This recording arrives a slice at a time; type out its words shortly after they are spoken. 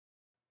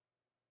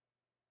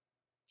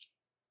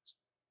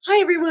Hi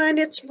everyone,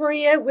 it's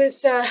Maria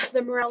with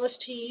the Morales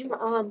team,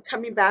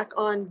 coming back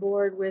on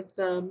board with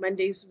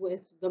Mondays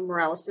with the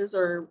Moraleses,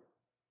 or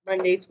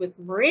Mondays with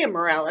Maria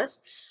Morales.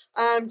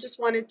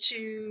 Just wanted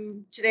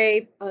to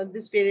today.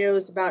 This video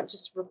is about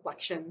just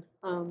reflection,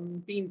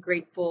 being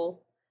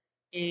grateful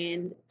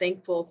and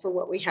thankful for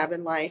what we have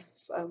in life.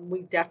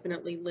 We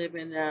definitely live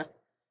in a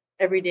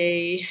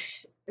everyday.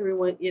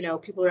 Everyone,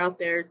 people are out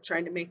there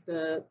trying to make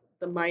the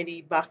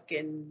mighty buck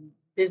and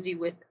busy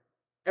with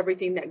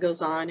everything that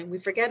goes on, and we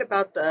forget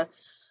about the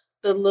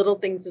little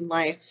things in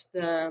life,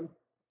 the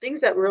things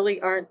that really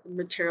aren't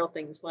material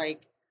things,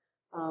 like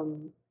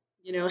um,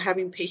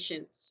 having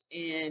patience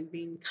and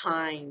being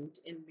kind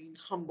and being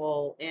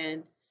humble,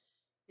 and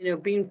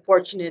being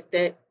fortunate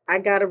that I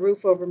got a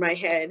roof over my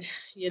head,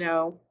 you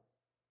know,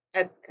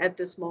 at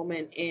this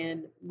moment,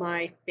 and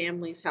my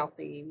family's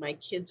healthy, my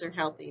kids are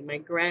healthy, my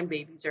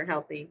grandbabies are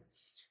healthy.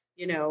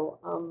 You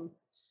know,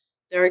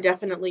 there are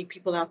definitely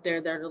people out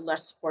there that are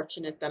less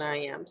fortunate than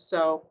I am.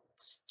 So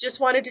just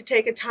wanted to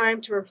take a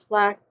time to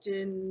reflect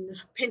and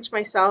pinch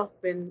myself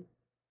and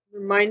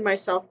remind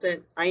myself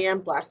that I am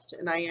blessed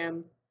and I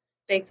am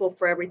thankful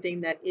for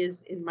everything that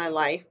is in my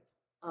life.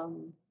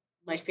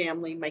 My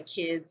family, my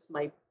kids,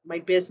 my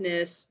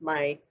business,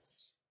 my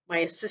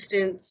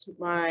assistants,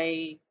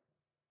 my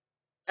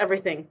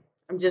everything.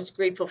 I'm just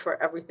grateful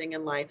for everything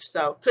in life.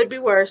 So could be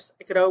worse.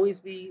 It could always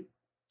be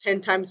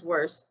 10 times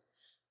worse,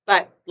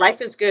 but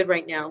life is good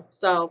right now.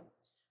 So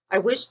I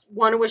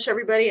want to wish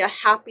everybody a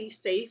happy,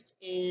 safe,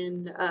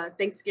 and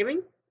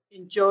Thanksgiving.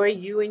 Enjoy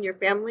you and your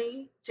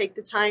family. Take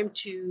the time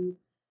to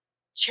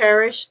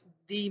cherish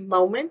the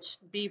moment.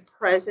 Be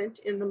present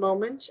in the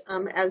moment,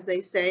 as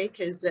they say,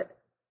 because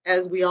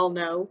as we all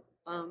know,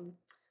 um,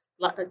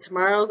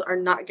 tomorrows are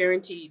not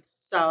guaranteed.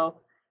 So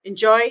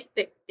enjoy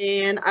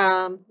and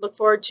look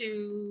forward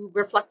to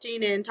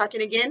reflecting and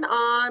talking again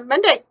on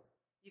Monday.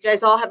 You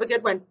guys all have a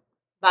good one.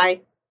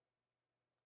 Bye.